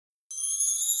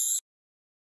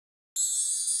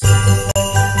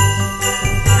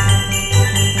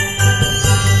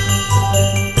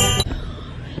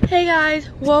guys,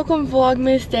 welcome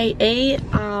Vlogmas day 8.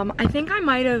 I think I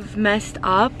might have messed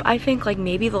up. I think like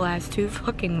maybe the last 2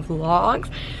 fucking vlogs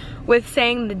with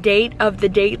saying the date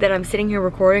that I'm sitting here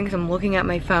recording because I'm looking at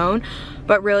my phone,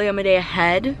 but really I'm a day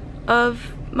ahead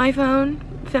of my phone,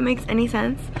 if that makes any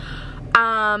sense.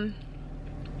 But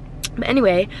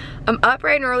anyway, I'm up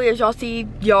bright and early. As y'all see,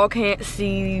 y'all can't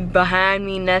see behind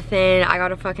me nothing. I got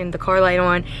the car light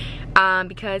on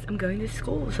because I'm going to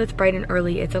school, so it's bright and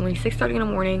early. It's only 6:30 in the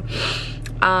morning.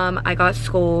 I got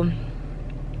school.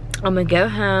 I'm gonna go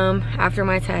home after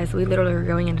my test. We literally are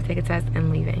going in to take a test and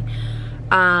leaving.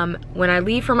 When I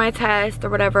leave for my test or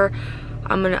whatever,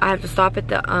 I have to stop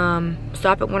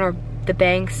at one of the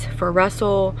banks for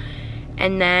Russell,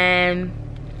 and then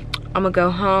I'm gonna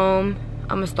go home.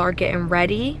 I'm gonna start getting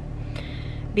ready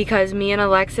because me and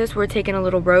Alexis, we're taking a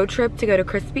little road trip to go to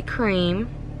Krispy Kreme,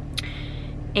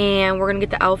 and we're gonna get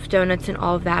the elf donuts and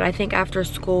all of that. I think after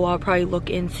school I'll probably look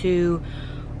into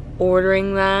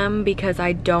ordering them because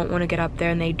I don't want to get up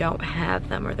there and they don't have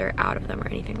them or they're out of them or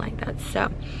anything like that.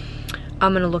 So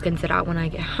I'm gonna look into that when I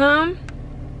get home.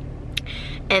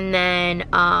 And then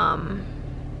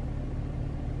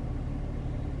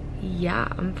yeah,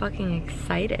 I'm fucking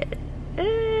excited.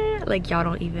 Like y'all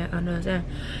don't even understand.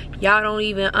 Y'all don't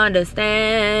even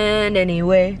understand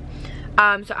anyway.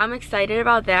 So I'm excited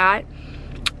about that.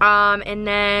 And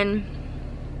then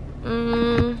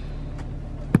I'm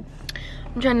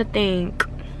trying to think.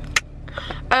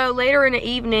 Oh, later in the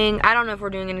evening, I don't know if we're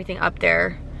doing anything up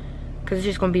there because it's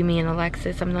just gonna be me and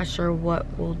Alexis. I'm not sure what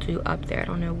we'll do up there. I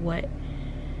don't know what.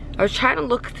 I was trying to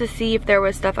look to see if there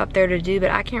was stuff up there to do,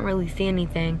 but I can't really see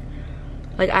anything.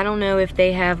 Like, I don't know if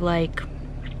they have like,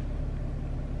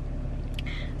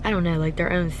 I don't know, like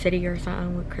their own city or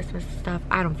something with Christmas stuff.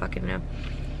 I don't fucking know.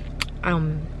 I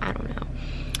don't know.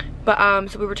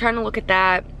 But so we were trying to look at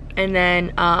that, and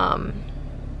then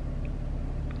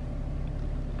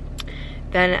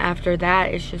after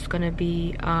that it's just gonna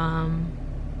be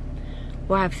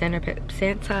we'll have Santa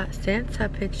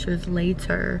pictures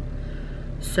later,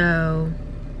 so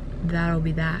that'll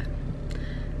be that.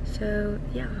 So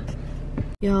yeah,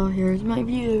 y'all, here's my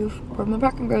view from my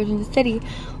parking garage in the city.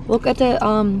 Look at the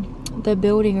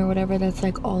building or whatever that's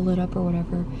like all lit up or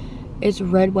whatever. It's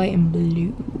red, white, and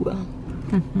blue.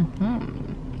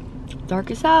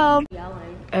 Dark as hell.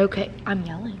 Yelling. Okay, I'm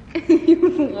yelling.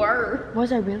 You were.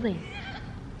 Was I really?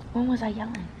 When was I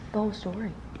yelling? The whole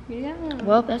story. Yeah.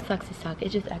 Well, that sucks to suck. It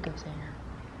just echoes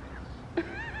in.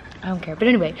 I don't care. But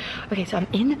anyway, okay, so I'm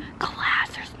in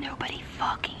class. There's nobody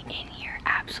fucking in here.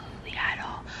 Absolutely at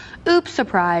all. Oops,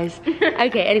 surprise.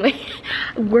 Okay, anyway.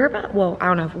 We're about, well, I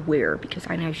don't know if we're, because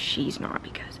I know she's not,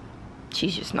 because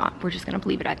she's just not. We're just gonna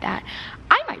leave it at that.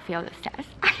 I might fail this test.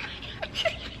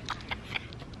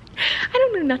 I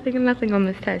don't know nothing on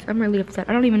this test. I'm really upset.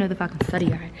 I don't even know the fucking study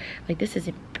guide. Like, this is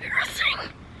embarrassing.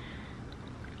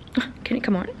 Can it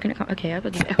come on? Can it come? Okay, I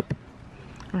don't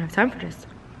have time for this.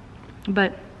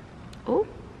 But, oh,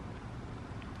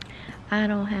 I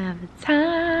don't have the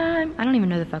time. I don't even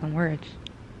know the fucking words.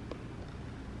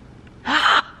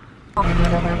 I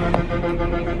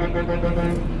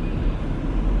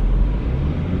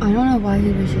don't know why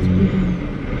he was just moving.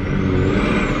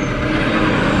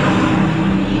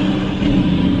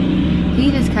 He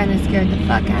just kind of scared the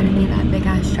fuck out of me, that big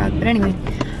ass truck. But anyway,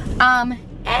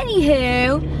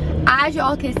 anywho, as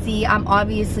y'all can see, I'm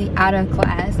obviously out of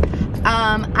class.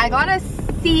 I got a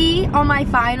C on my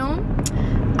final.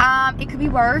 It could be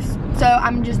worse, so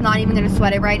I'm just not even gonna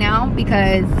sweat it right now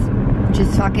because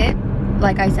just fuck it.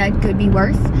 Like I said, could be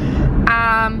worse.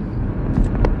 I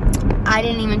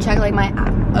didn't even check like my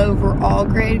overall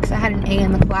grade because I had an A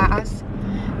in the class,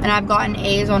 and I've gotten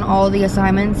A's on all the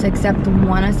assignments except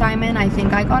one assignment. I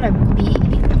think I got a B,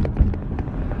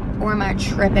 or am I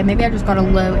tripping? Maybe I just got a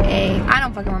low A. I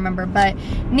don't fucking remember, but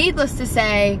needless to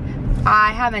say,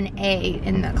 I have an A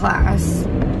in the class.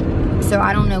 So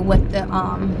I don't know what the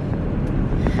I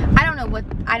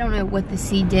don't know what the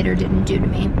C did or didn't do to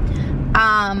me.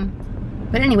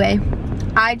 But anyway,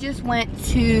 I just went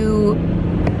to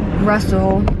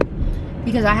Russell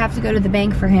because I have to go to the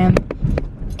bank for him,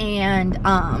 and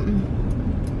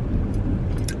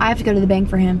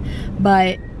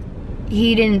but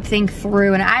he didn't think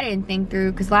through and I didn't think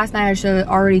through, because last night I should have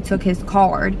already took his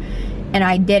card and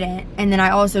I didn't, and then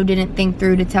I also didn't think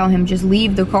through to tell him just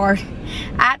leave the card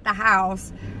at the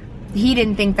house. He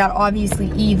didn't think that obviously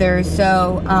either,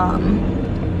 so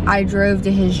I drove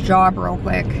to his job real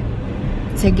quick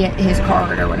to get his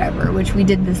card or whatever, which we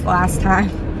did this last time.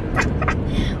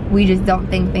 We just don't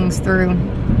think things through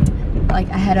like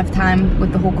ahead of time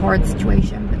with the whole card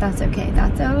situation, but that's okay.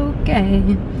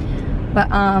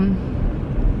 But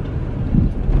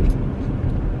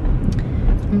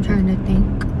I'm trying to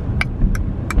think.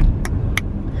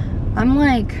 I'm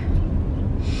like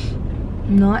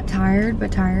not tired,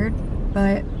 but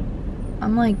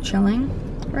I'm like chilling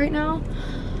right now.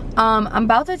 I'm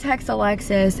about to text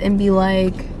Alexis and be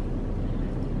like,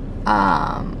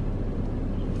 I'm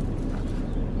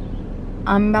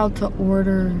about to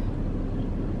order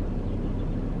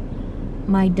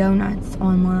my donuts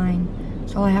online.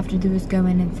 So all I have to do is go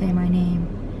in and say my name.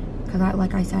 Because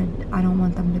like I said, I don't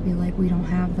want them to be like, we don't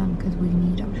have them, because we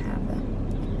need them to have them.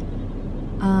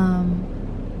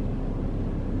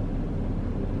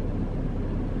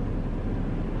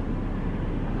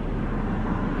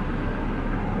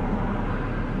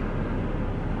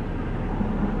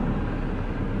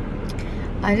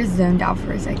 I just zoned out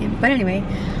for a second. But anyway,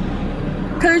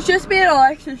 because it's just me and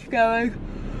Alexis going.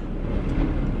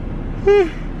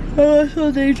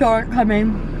 Alyssa, these aren't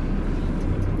coming.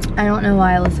 I don't know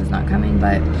why Alyssa's not coming,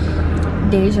 but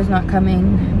Deja's not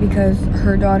coming because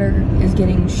her daughter is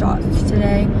getting shots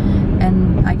today.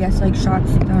 And I guess like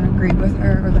shots don't agree with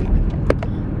her, or like,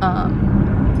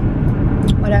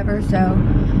 whatever. So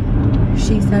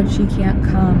she said she can't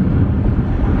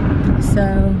come.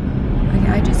 So like,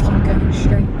 I just keep going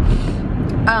straight.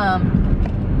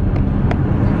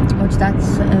 Which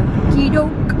that's okey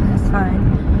doke, that's fine.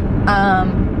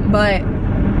 But,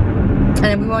 and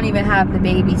then we won't even have the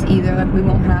babies either, like we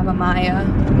won't have Amaya.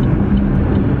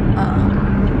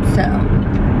 So,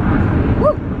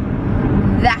 woo,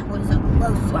 that was a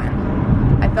close one.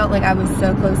 I felt like I was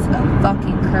so close to the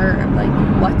fucking curb, like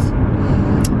what?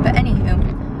 But anywho,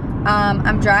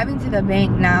 I'm driving to the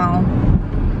bank now,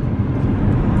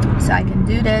 so I can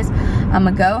do this. I'm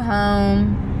gonna go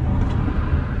home.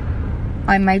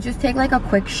 I might just take like a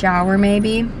quick shower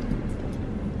maybe.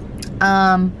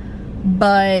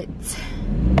 But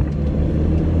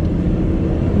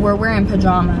we're wearing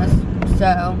pajamas,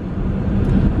 so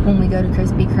when we go to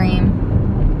Krispy Kreme,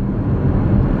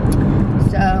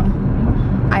 so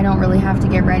I don't really have to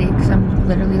get ready because I'm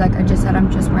literally, like I just said,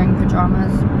 I'm just wearing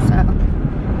pajamas, so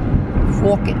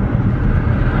fuck it.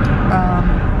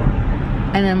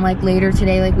 And then like later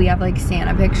today, like we have like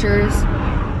Santa pictures,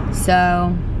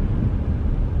 so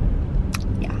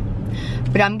yeah.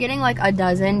 But I'm getting like a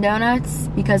dozen donuts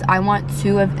because I want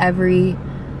 2 of every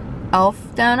elf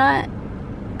donut,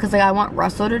 because like I want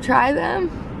Russell to try them.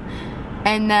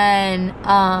 And then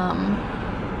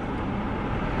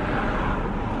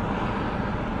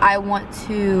I want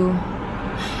to,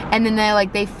 and then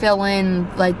they fill in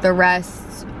like the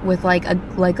rest with like a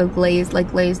glazed, like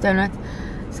glazed donuts.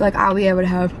 So like I'll be able to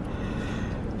have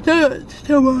donuts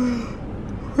tomorrow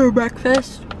for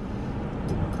breakfast.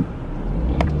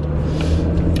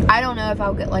 I don't know if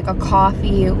I'll get like a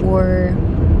coffee, or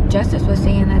Justice was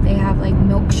saying that they have like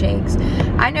milkshakes.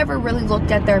 I never really looked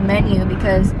at their menu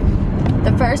because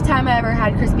the first time I ever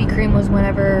had Krispy Kreme was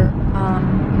whenever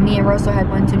me and Russell had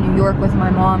went to New York with my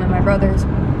mom and my brothers.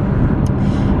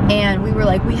 And we were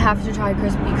like, we have to try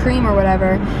Krispy Kreme or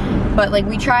whatever. But like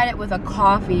we tried it with a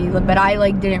coffee, but I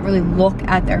like didn't really look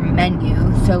at their menu.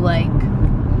 So like,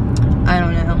 I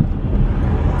don't know.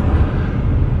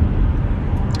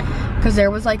 Because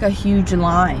there was like a huge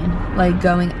line like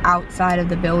going outside of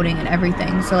the building and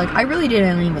everything. So like I really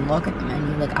didn't even look at the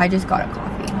menu. Like I just got a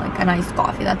coffee, like a nice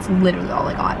coffee. That's literally all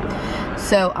I got.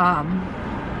 So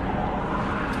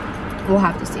we'll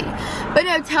have to see. But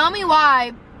no, tell me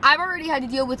why I've already had to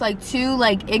deal with like 2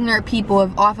 like ignorant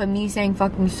people off of me saying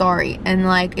fucking sorry. And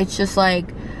like it's just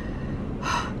like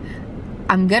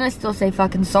I'm gonna still say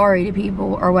fucking sorry to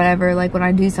people or whatever, like when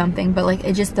I do something, but like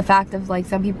it's just the fact of like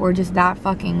some people are just that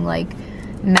fucking like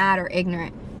mad or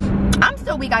ignorant. I'm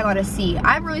still weak. I got a C.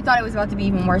 I really thought it was about to be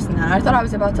even worse than that. I thought I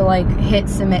was about to like hit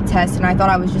submit test and I thought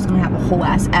I was just gonna have a whole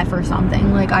ass F or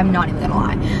something. Like I'm not even gonna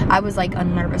lie. I was like a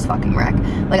nervous fucking wreck.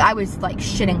 Like I was like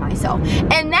shitting myself.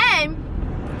 And then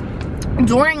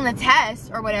during the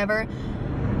test or whatever,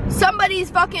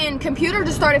 somebody's fucking computer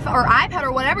just started, or iPad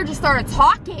or whatever, just started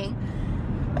talking.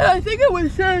 And I think it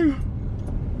was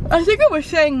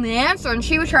saying the answer, and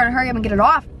she was trying to hurry up and get it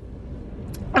off.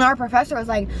 And our professor was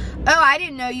like, oh, I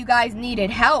didn't know you guys needed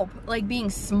help, like being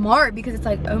smart, because it's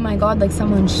like, oh my god, like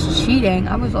someone's cheating.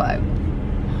 I was like,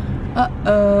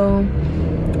 uh-oh.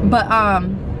 But I'll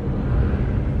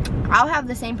have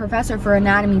the same professor for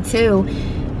anatomy too,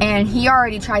 and he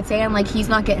already tried saying like he's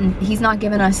not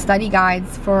giving us study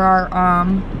guides for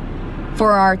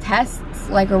our tests,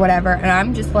 like, or whatever. And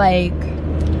I'm just like,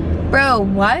 bro,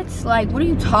 what? Like, what are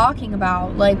you talking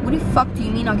about? Like, what the fuck do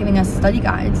you mean not giving us study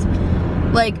guides?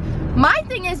 Like, my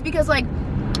thing is, because like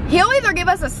he'll either give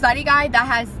us a study guide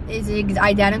that is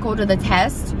identical to the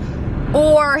test,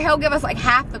 or he'll give us like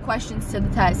half the questions to the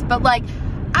test. But like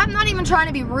I'm not even trying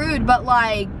to be rude, but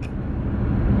like,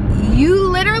 you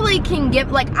literally can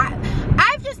give, like,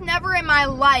 I've just never in my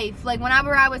life, like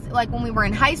whenever I was, like when we were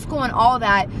in high school and all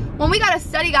that, when we got a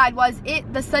study guide,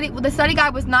 the study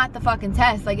guide was not the fucking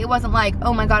test. Like, it wasn't like,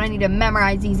 oh my god, I need to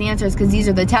memorize these answers because these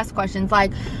are the test questions.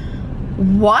 Like,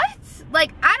 what?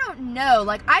 Like, I don't know.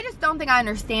 Like, I just don't think I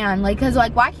understand. Like, cause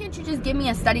like, why can't you just give me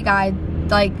a study guide?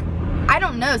 Like, I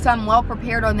don't know, so I'm well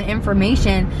prepared on the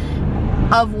information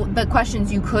of the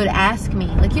questions you could ask me.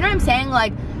 Like, you know what I'm saying?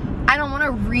 Like, I don't want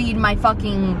to read my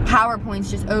fucking PowerPoints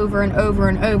just over and over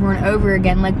and over and over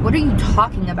again. Like, what are you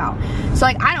talking about? So,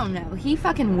 like, I don't know. He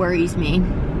fucking worries me.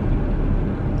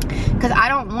 Because I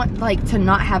don't want, like, to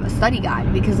not have a study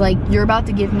guide. Because, like, you're about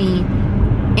to give me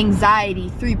anxiety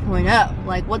 3.0.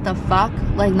 Like, what the fuck?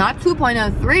 Like, not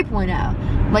 2.0,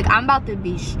 3.0. Like, I'm about to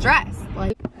be stressed.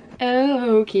 Like,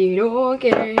 okie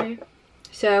dokie.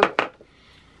 So,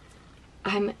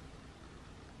 I'm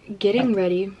getting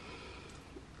ready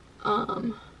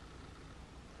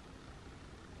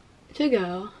to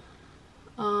go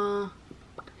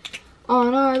on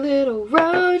our little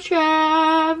road trip.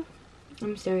 I'm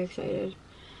so excited.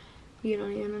 You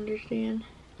don't even understand.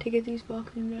 To get these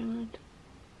fucking donuts.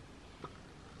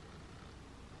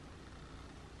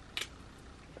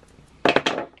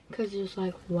 Cause it's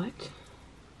like, what?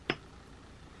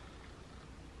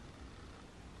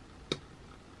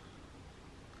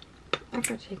 I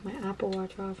forgot to take my Apple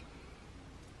Watch off.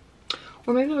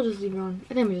 Or maybe I'll just leave it on.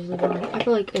 I think I'm just leave it on. I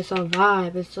feel like it's a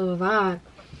vibe. It's a vibe.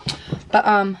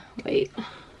 But, wait.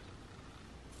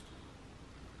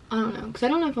 I don't know. Because I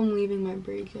don't know if I'm leaving my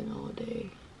braids in all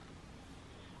day.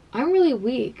 I'm really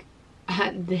weak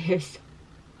at this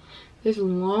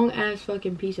long ass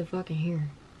fucking piece of fucking hair.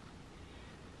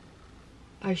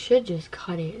 I should just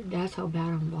cut it. That's how bad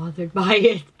I'm bothered by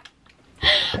it.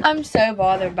 I'm so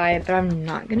bothered by it, but I'm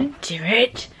not gonna do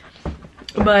it.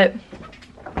 But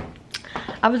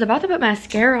I was about to put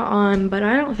mascara on, but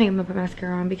I don't think I'm gonna put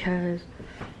mascara on because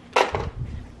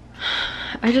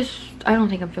I don't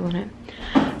think I'm feeling it.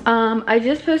 I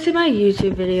just posted my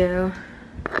YouTube video.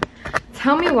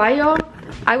 Tell me why, y'all.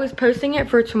 I was posting it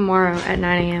for tomorrow at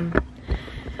 9 a.m.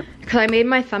 because I made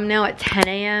my thumbnail at 10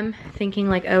 a.m. thinking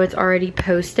like, oh, it's already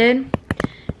posted.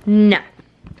 No.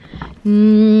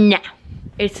 No.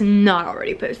 It's not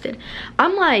already posted.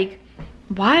 I'm like,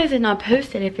 why is it not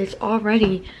posted if it's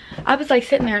already... I was like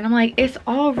sitting there and I'm like, it's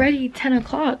already 10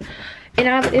 o'clock. And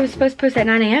it was supposed to post at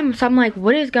 9 a.m. So I'm like,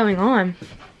 what is going on?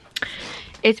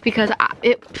 It's because I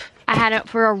had it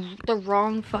for the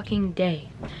wrong fucking day.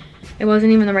 It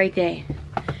wasn't even the right day.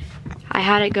 I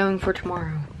had it going for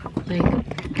tomorrow. Like,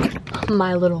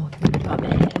 my little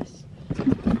dumbass.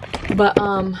 But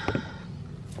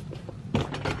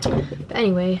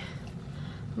anyway,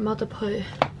 I'm about to put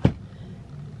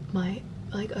my,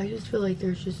 like, I just feel like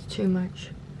there's just too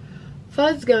much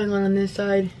fuzz going on this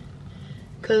side.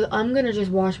 Because I'm going to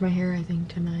just wash my hair, I think,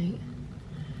 tonight.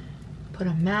 Put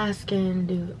a mask in,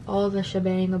 do all the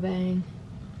shebang-a-bang.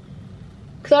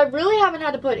 Because I really haven't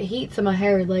had to put heat to my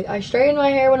hair. Like, I straighten my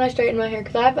hair when I straighten my hair.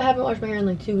 Because I haven't washed my hair in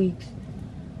like 2 weeks.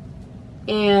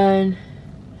 And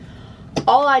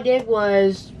all I did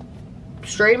was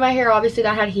straighten my hair. Obviously,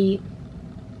 that had heat.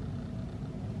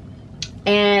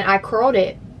 And I curled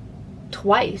it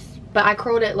twice. But I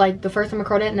curled it, like, the first time I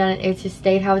curled it, and then it just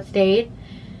stayed how it stayed.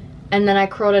 And then I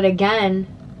curled it again.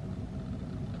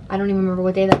 I don't even remember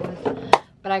what day that was.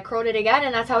 But I curled it again,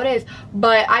 and that's how it is.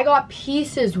 But I got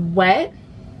pieces wet.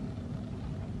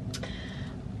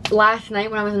 Last night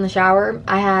when I was in the shower,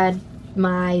 I had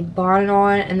my bonnet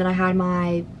on, and then I had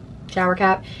my shower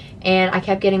cap. And I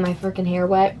kept getting my freaking hair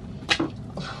wet.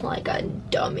 Like a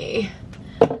dummy.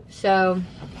 So,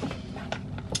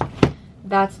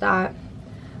 that's that.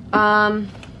 I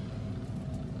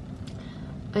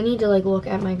need to, like, look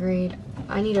at my grade.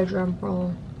 I need a drum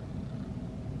roll.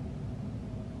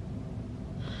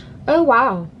 Oh,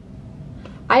 wow.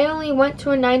 I only went to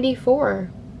a 94.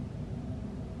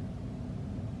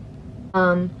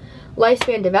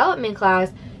 Lifespan development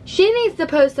class. She needs to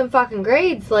post some fucking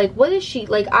grades. Like, what is she?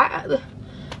 Like, I'm,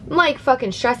 like,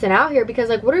 fucking stressing out here because,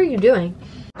 like, what are you doing?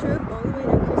 Drove all the way to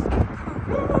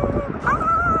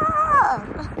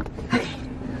Krispy.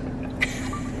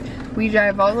 We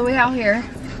drive all the way out here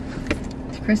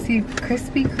to Krispy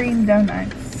Kreme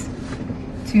donuts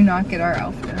to not get our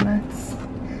elf donuts.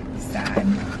 Sad.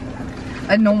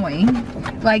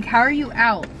 Annoying. Like, how are you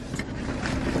out?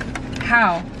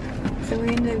 How? So we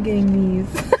ended up getting these.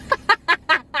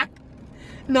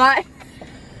 not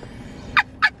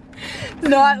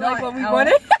like what we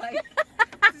wanted. Like,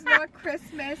 this is not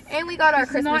Christmas. And we got our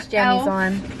Christmas jammies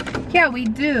on. Yeah, we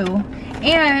do.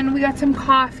 And we got some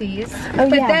coffees. Oh,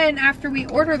 but yeah. then after we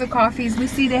order the coffees, we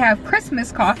see they have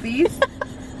Christmas coffees.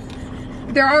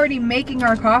 They're already making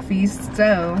our coffees,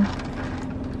 so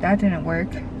that didn't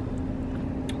work.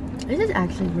 This is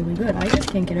actually really good. I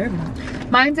just can't get over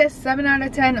that. Mine's a 7 out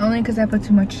of 10 only because I put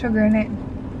too much sugar in it.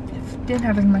 If it didn't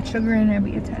have as much sugar in it, it'd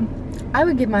be a 10. I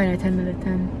would give mine a 10 out of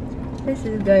 10. This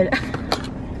is good.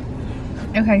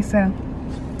 Okay, so.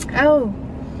 Oh,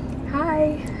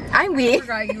 hi. I'm I weak.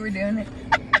 forgot you were doing it.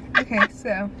 Okay,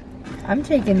 so. I'm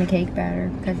taking the cake batter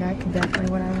because that's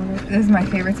definitely what I wanted. This is my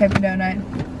favorite type of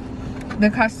donut. The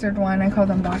custard one, I call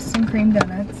them Boston cream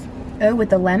donuts. Oh, with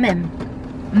the lemon.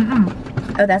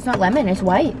 Oh, that's not lemon, it's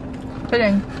white.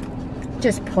 Pudding.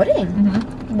 Just pudding?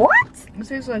 What? It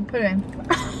tastes like pudding.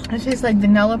 It tastes like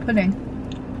vanilla pudding.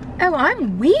 Oh,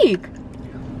 I'm weak.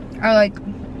 I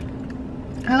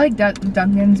like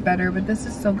Dunkin's better, but this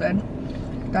is still good.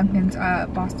 Dunkin's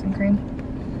Boston cream.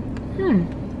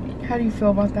 How do you feel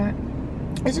about that?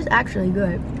 This is actually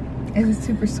good. Is it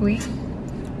super sweet?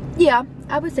 Yeah,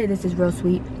 I would say this is real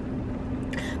sweet.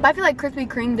 But I feel like Krispy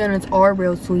Kreme donuts are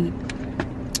real sweet.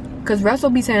 Because Russ will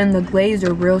be saying the glaze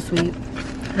are real sweet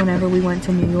whenever we went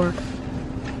to New York.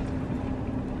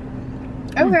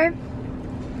 Okay.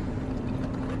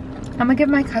 I'm gonna give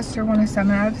my custard one a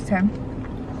 7 out of 10.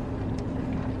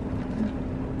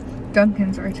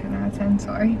 Dunkin's are 10 out of 10,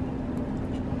 sorry.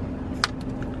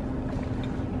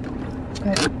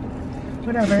 But,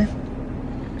 whatever.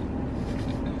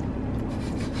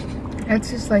 It's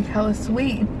just like hella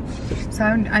sweet. So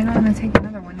I don't want to take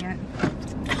another one yet.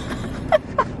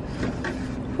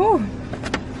 Whew.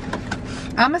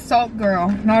 I'm a salt girl,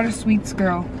 not a sweets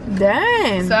girl.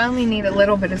 Dang. So I only need a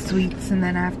little bit of sweets and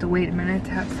then I have to wait a minute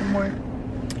to have some more.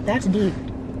 That's deep.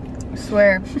 I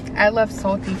swear, I love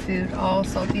salty food, all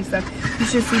salty stuff. You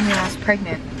should see me when I was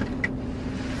pregnant.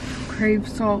 Crave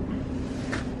salt.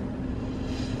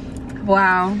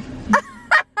 Wow.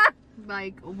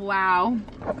 Like, wow.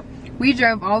 We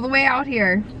drove all the way out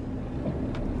here.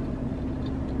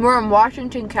 We're in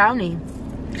Washington County.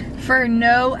 For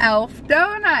no elf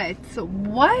donuts.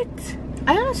 What?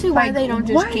 I don't see why Like, they don't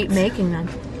just what? keep making them.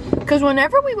 Because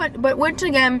whenever we went, but once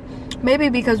again, maybe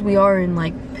because we are in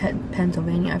like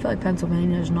Pennsylvania. I feel like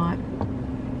Pennsylvania is not,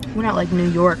 we're not like New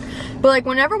York. But like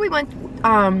whenever we went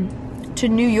to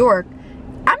New York,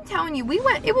 I'm telling you, we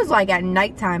went, it was like at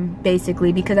nighttime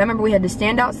basically, because I remember we had to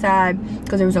stand outside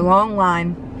because there was a long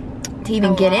line to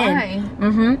even get in.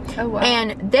 Oh, wow.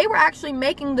 And they were actually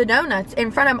making the donuts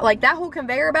in front of, like, that whole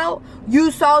conveyor belt.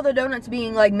 You saw the donuts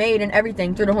being like made and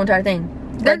everything through the whole entire thing.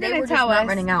 They're Like, they gonna were tell just not us.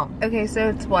 running out. Okay, so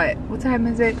it's what? What time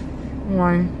is it?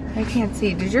 1. I can't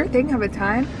see. Does your thing have a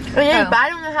time? It is, Oh. but I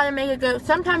don't know how to make it go.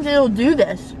 Sometimes it'll do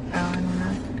this. Oh, I don't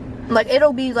know. Like,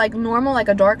 it'll be like normal, like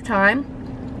a dark time.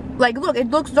 Like, look, it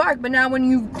looks dark, but now when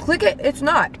you click it, it's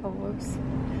not. Oh, whoops.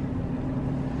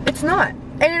 It's not.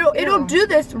 And it'll Ew. do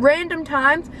this random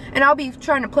times, and I'll be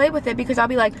trying to play with it because I'll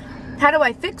be like, how do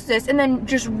I fix this? And then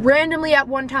just randomly at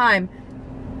one time,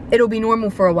 it'll be normal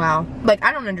for a while. Like,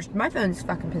 I don't understand. My phone's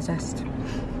fucking possessed.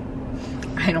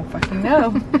 I don't fucking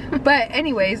know. But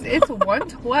anyways, it's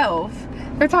 1:12.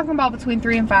 They're talking about between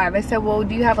 3 and 5. I said, well,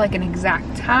 do you have like an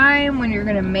exact time when you're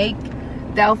gonna make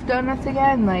the elf donuts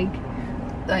again? Like,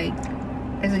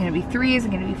 is it gonna be 3? Is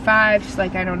it gonna be 5? She's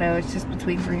like, I don't know. It's just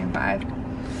between 3 and 5.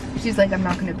 She's like, I'm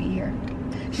not gonna be here.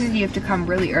 She said, you have to come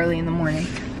really early in the morning.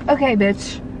 Okay,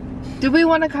 bitch. Do we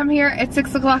want to come here at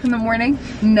 6 o'clock in the morning?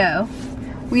 No,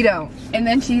 we don't. And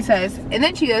then she says, and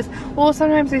then she goes, well,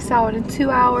 sometimes they sell it in 2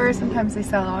 hours. Sometimes they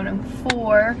sell it in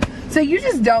 4. So you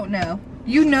just don't know.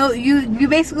 You know, you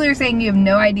basically are saying you have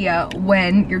no idea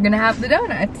when you're gonna have the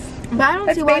donuts. But I don't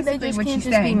That's see why they basically just what can't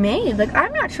she's just be saying. made. Like,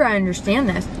 I'm not sure I understand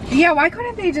this. Yeah, why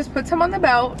couldn't they just put some on the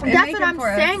belt and That's make what them I'm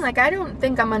for saying. us? Like, I don't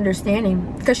think I'm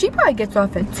understanding. Because she probably gets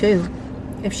off at 2.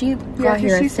 If she got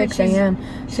here she at said 6 a.m.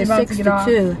 she's to about 6 to to get off.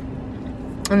 2.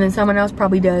 And then someone else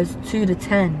probably does 2 to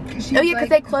 10. she's Oh, yeah, because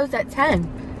like- they closed at 10.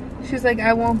 She's like,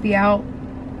 I won't be out,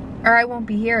 or I won't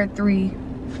be here at 3.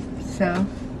 So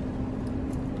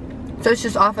So it's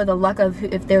just off of the luck of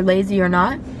if they're lazy or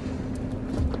not.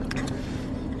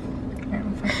 I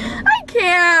don't fucking know. I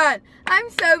can't. I'm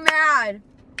so mad.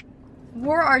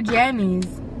 Where are jammies?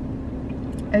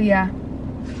 Oh yeah,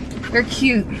 they're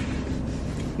cute.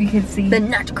 You can see The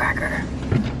nutcracker.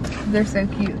 they're so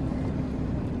cute.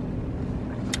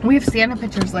 We have Santa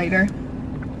pictures later.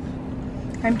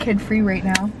 I'm kid-free right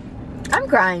now. I'm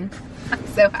crying. I'm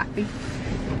so happy.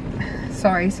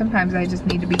 Sorry, sometimes I just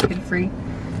need to be kid-free.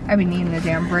 I've been needing a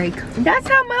damn break. That's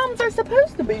how moms are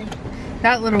supposed to be.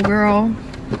 That little girl,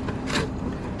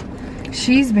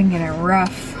 she's been getting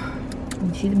rough.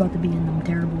 And she's about to be in them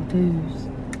terrible twos.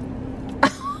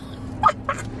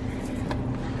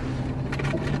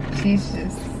 She's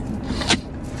just,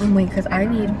 Wait, because I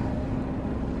need...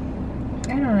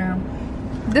 I don't know.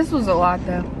 This was a lot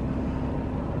though.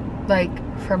 Like,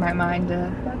 for my mind to,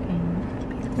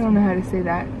 I don't know how to say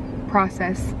that,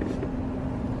 process.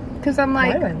 Because I'm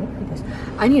like, why do I look like this?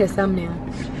 I need a thumbnail.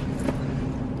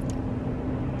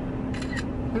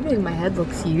 I think my head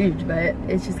looks huge, but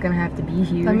it's just gonna have to be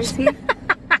huge. let me see.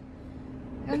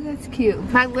 Oh, that's cute.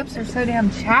 My lips are so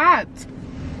damn chapped.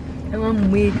 Oh,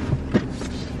 I'm weak.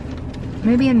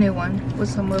 Maybe a new one with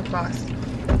some lip gloss.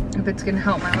 If it's gonna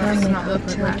help my lips not look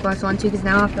lip chapped. gloss on too, because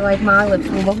now I feel like my lips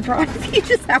will look dry if you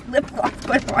just have lip gloss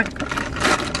put on.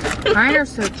 Mine are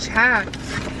so chapped.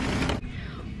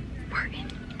 We're in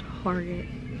Target.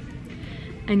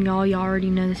 And y'all already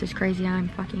know this is crazy. I'm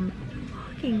fucking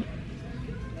walking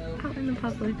out in the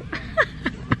public.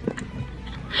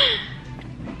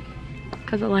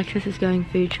 Because Alexis is going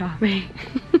food shopping.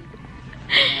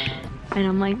 And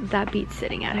I'm like, that beats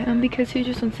sitting at home, because who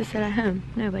just wants to sit at home?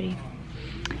 Nobody.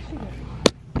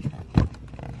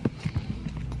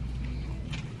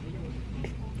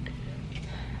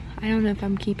 I don't know if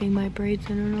I'm keeping my braids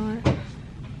in or not.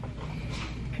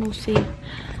 We'll see.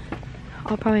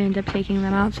 I'll probably end up taking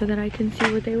them out so that I can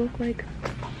see what they look like.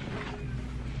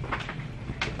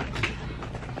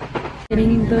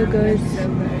 Getting the goods.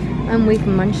 I'm weak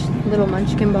little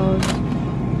munchkin balls.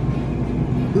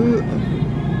 Ooh.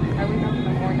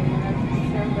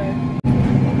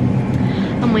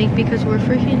 I'm weak because we're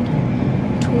freaking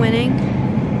twinning.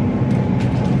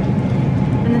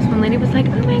 And this one lady was like,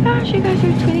 oh my gosh, you guys are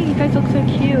twinning. You guys look so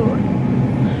cute.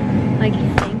 Like,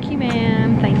 thank you,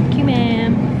 ma'am. Thank you,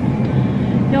 ma'am.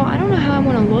 Yo, I don't know how I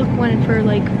want to look when for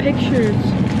like pictures.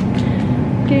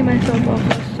 Getting myself all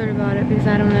flustered about it because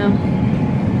I don't know.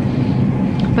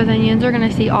 But then Yins are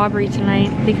gonna see Aubrey tonight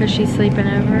because she's sleeping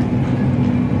over.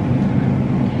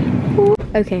 Ooh.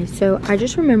 Okay, so I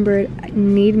just remembered I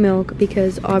need milk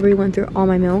because Aubrey went through all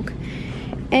my milk.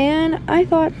 And I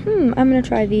thought, I'm gonna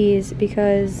try these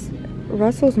because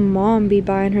Russell's mom be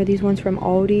buying her these ones from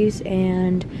Aldi's,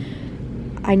 and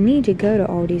I need to go to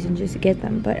Aldi's and just get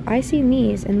them. But I seen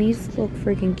these and these look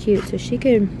freaking cute, so she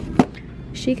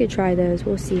could try those.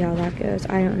 We'll see how that goes.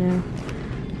 I don't know.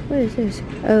 What is this?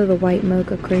 Oh, the white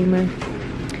mocha creamer.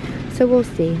 So we'll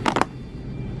see.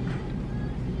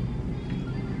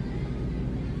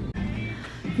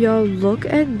 Yo, look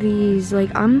at these. Like,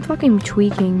 I'm fucking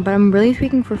tweaking, but I'm really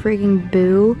tweaking for freaking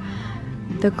Boo,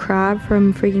 the crab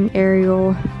from freaking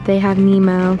Ariel. They have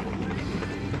Nemo.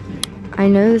 I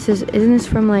know this isn't this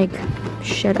from like,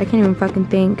 shit, I can't even fucking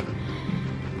think.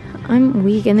 I'm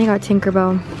weak, and they got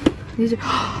Tinkerbell. These are,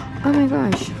 oh my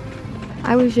gosh.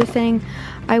 I was just saying,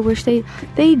 I wish they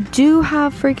do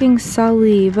have freaking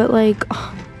Sully, but like,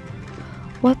 oh,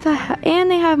 what the heck?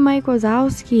 And they have Mike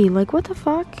Wazowski. Like, what the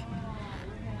fuck?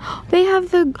 They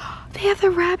have the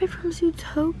rabbit from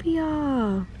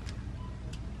Zootopia.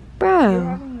 Bro. You're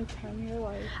having the time of your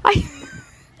life.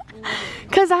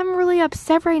 Cause I'm really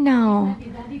upset right now.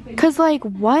 Cause like,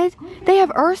 what? They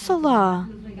have Ursula.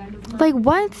 Like,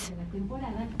 what?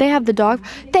 They have the dog.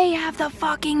 They have the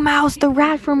fucking mouse, the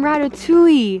rat from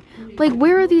Ratatouille. Like,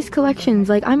 where are these collections?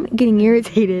 Like, I'm getting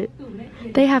irritated.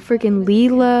 They have freaking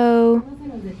Lilo.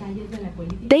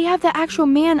 They have the actual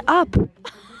man up.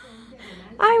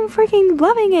 I'm freaking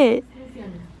loving it.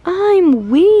 I'm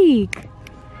weak.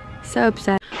 So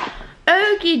upset.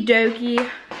 Okie dokie.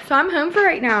 So I'm home for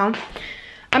right now.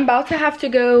 I'm about to have to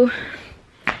go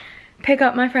pick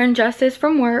up my friend Justice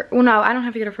from work. Well, no, I don't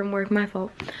have to get her from work. My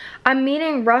fault. I'm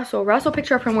meeting Russell. Russell picked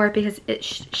her up from work because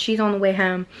she's on the way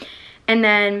home. And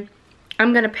then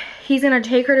he's gonna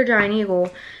take her to Giant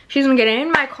Eagle. She's gonna get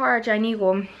in my car at Giant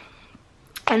Eagle.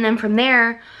 And then from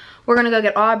there, we're gonna go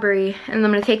get Aubrey. And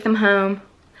I'm gonna take them home.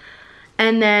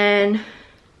 And then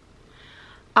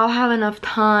I'll have enough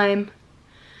time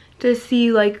to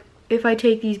see, like, if I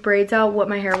take these braids out, what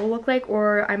my hair will look like.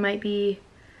 Or I might be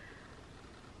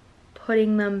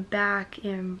putting them back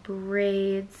in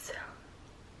braids.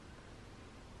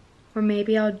 Or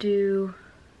maybe I'll do,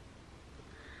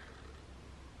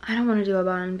 I don't want to do a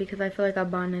bun because I feel like a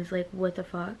bun is like, what the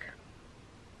fuck.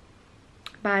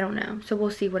 But I don't know. So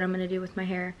we'll see what I'm going to do with my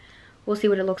hair. We'll see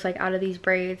what it looks like out of these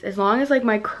braids. As long as like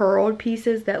my curled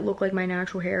pieces that look like my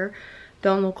natural hair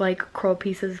don't look like curled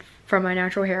pieces from my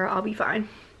natural hair, I'll be fine.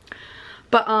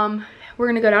 But we're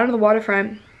going to go down to the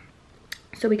waterfront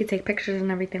so we could take pictures and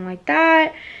everything like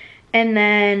that. And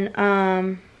then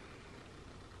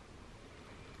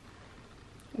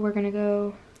we're going to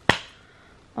go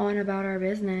on about our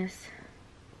business.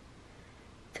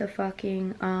 to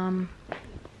fucking,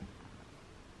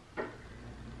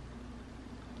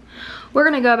 we're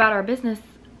gonna go about our business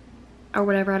or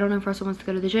whatever. I don't know if Russell wants to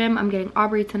go to the gym. I'm getting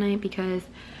Aubrey tonight because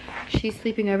she's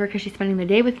sleeping over because she's spending the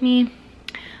day with me.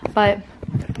 But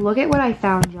look at what I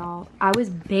found, y'all. I was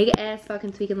big ass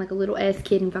fucking tweaking like a little ass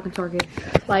kid in fucking Target.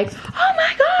 Like, oh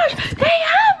my gosh, they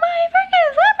have my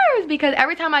freaking slippers. Because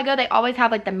every time I go, they always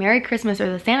have like the Merry Christmas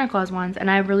or the Santa Claus ones.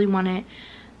 And I really wanted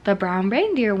the brown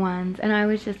reindeer ones. And I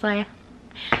was just like,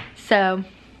 so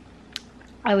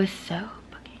I was so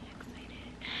fucking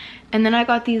excited. And then I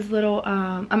got these little,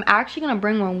 I'm actually gonna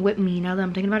bring one with me now that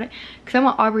I'm thinking about it. Because I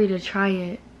want Aubrey to try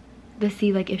it to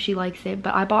see like if she likes it.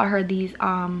 But I bought her these,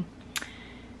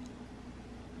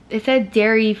 it said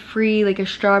dairy free, like a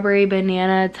strawberry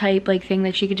banana type like thing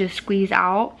that she could just squeeze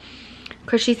out.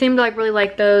 Because she seemed to like really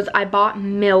like those. I bought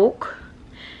milk.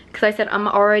 Because I said I'm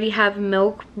already have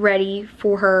milk ready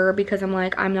for her because I'm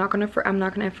like, I'm not gonna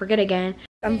forget again.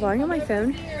 I'm vlogging on my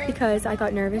phone because I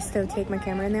got nervous to take my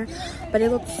camera in there, but it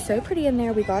looked so pretty in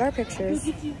there. We got our pictures.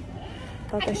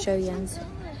 Thought I'd show you.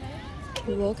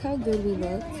 Look how good we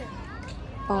looked.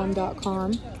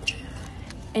 Bomb.com.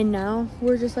 And now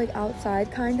we're just like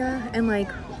outside kinda, and like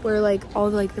we're like all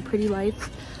like the pretty lights.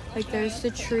 Like there's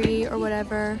the tree or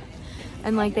whatever.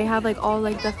 And like they have like all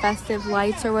like the festive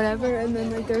lights or whatever, and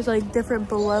then like there's like different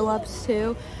blow ups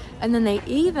too, and then they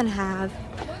even have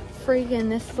freaking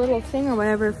this little thing or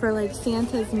whatever for like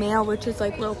Santa's mail, which is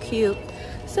like real cute.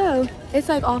 So it's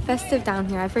like all festive down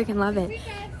here. I freaking love it.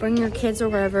 Bring your kids or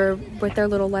whatever with their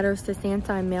little letters to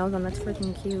Santa and mail them. That's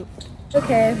freaking cute.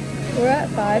 Okay, we're at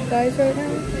Five Guys right now.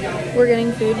 We're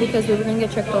getting food because we were gonna get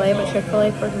Chick-fil-A, but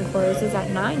Chick-fil-A freaking closes at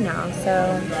 9 now,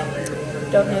 so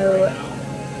don't know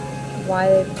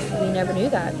why we never knew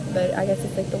that, but I guess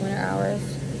it's like the winter hours.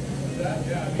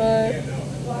 But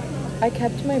I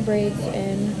kept my braids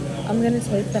in. I'm gonna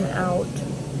take them out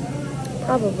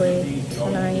probably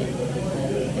tonight,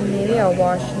 and maybe I'll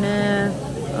wash.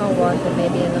 I'll wash it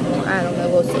maybe in the morning. I don't know,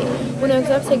 we'll see. Well, no,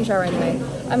 because I have to take a shower anyway.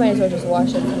 I might as well just wash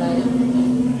it tonight.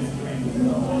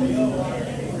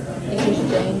 It just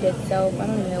drained itself. I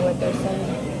don't even know what they're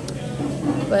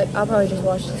saying, but I'll probably just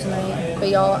wash it tonight. But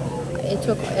y'all, it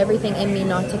took everything in me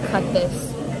not to cut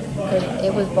this because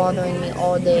it was bothering me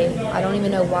all day. I don't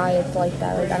even know why it's like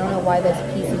that. Like, I don't know why this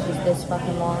piece is just this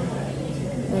fucking long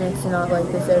and it's not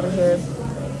like this over here.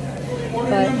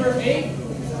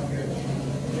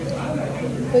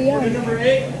 But yeah,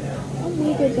 how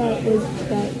big is that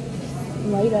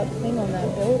light up thing on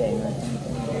that building?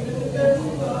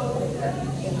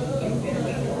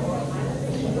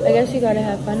 I guess you gotta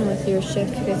have fun with your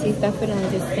shift because he's definitely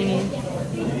just singing.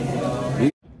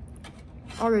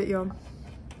 Alright, y'all.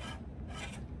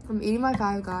 I'm eating my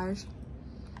Five Guys.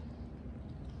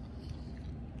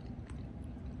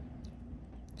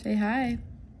 Say hi.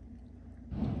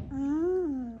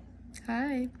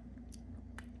 Hi.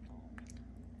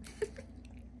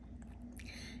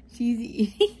 She's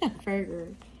eating a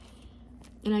burger.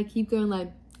 And I keep going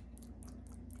like,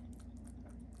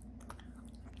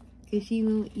 because she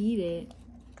won't eat it.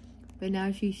 But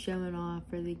now she's showing off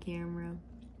for the camera.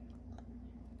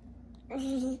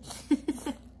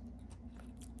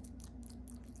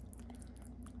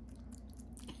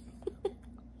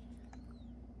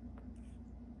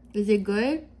 Is it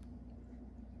good?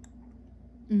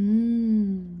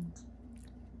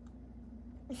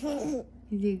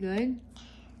 Is it good?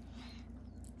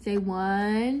 Say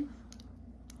one.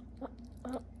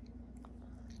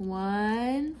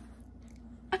 One.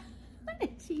 What is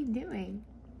she doing?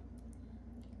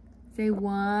 Say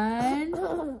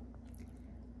 1,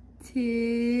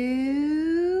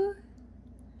 2,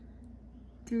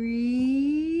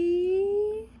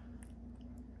 3,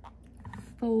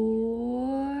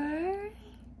 4,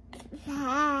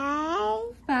 5,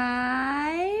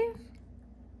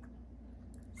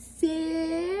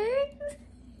 6.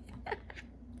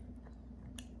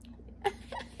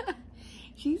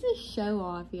 She's a show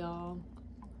off, y'all.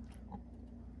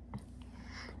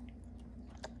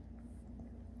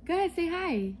 Go ahead, say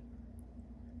hi.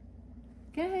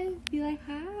 Go ahead, be like,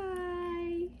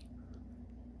 hi.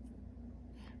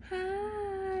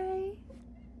 Hi.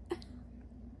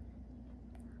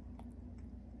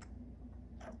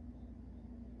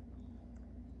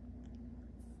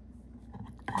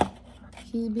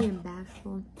 She's being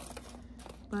bashful,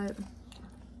 but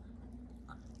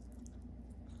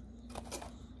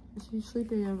she's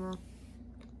sleeping over.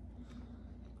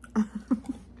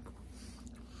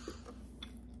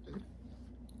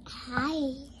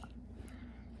 Hi.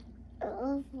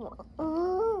 Oh.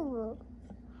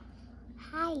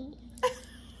 Hi.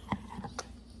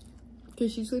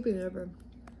 Because she's sleeping over.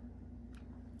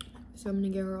 So I'm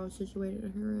gonna get her all situated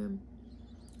in her room.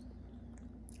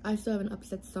 I still have an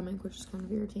upset stomach, which is kind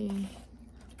of irritating,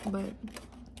 but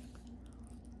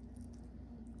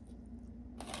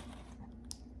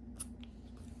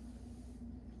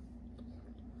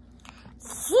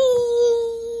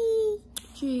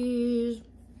cheese.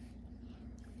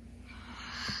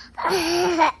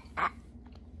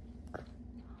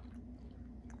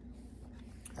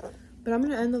 But I'm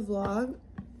gonna end the vlog.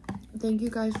 Thank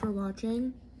you guys for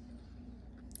watching,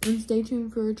 and stay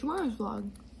tuned for tomorrow's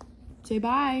vlog. Say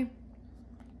bye.